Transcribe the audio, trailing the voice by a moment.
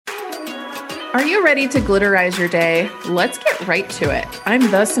Are you ready to glitterize your day? Let's get right to it.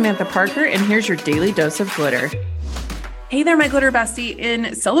 I'm the Samantha Parker, and here's your daily dose of glitter. Hey there, my glitter bestie.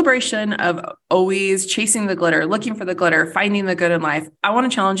 In celebration of always chasing the glitter, looking for the glitter, finding the good in life, I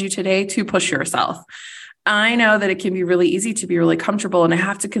want to challenge you today to push yourself. I know that it can be really easy to be really comfortable, and I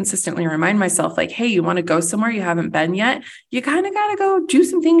have to consistently remind myself, like, hey, you want to go somewhere you haven't been yet? You kind of got to go do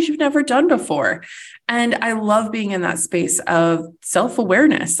some things you've never done before. And I love being in that space of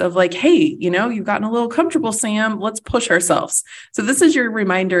self-awareness of like, hey, you've gotten a little comfortable, Sam, let's push ourselves. So this is your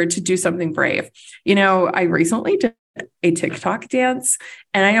reminder to do something brave. I recently did a TikTok dance,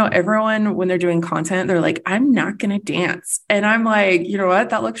 and I know everyone, when they're doing content, they're like, I'm not going to dance. And I'm like, you know what?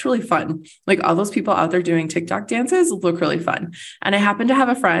 That looks really fun. Like, all those people out there doing TikTok dances look really fun. And I happen to have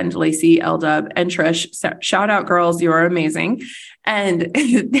a friend, Lacey, L-Dub, and Trish, shout out girls, you are amazing. And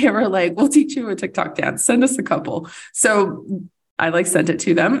they were like, we'll teach you a TikTok dance. Send us a couple. So I sent it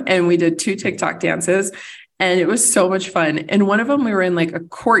to them, and we did 2 TikTok dances, and it was so much fun. And one of them, we were in a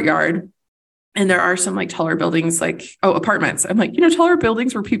courtyard, and there are some taller buildings, apartments. I'm like, taller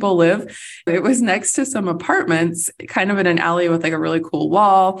buildings where people live. It was next to some apartments, kind of in an alley with a really cool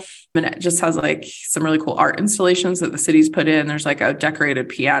wall. And it just has some really cool art installations that the city's put in. There's a decorated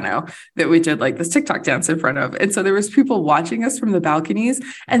piano that we did this TikTok dance in front of. And so there was people watching us from the balconies,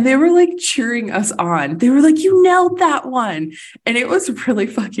 and they were cheering us on. They were like, you nailed that one. And it was really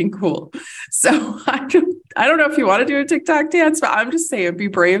fucking cool. So I don't know if you want to do a TikTok dance, but I'm just saying, be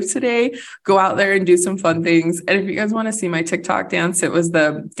brave today. Go out there and do some fun things. And if you guys want to see my TikTok dance, it was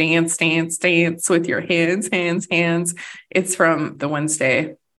the dance with your hands. It's from the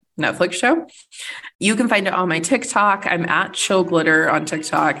Wednesday Netflix show. You can find it on my TikTok. I'm at Chill Glitter on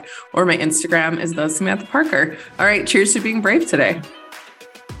TikTok, or my Instagram is the Samantha Parker. All right. Cheers to being brave today.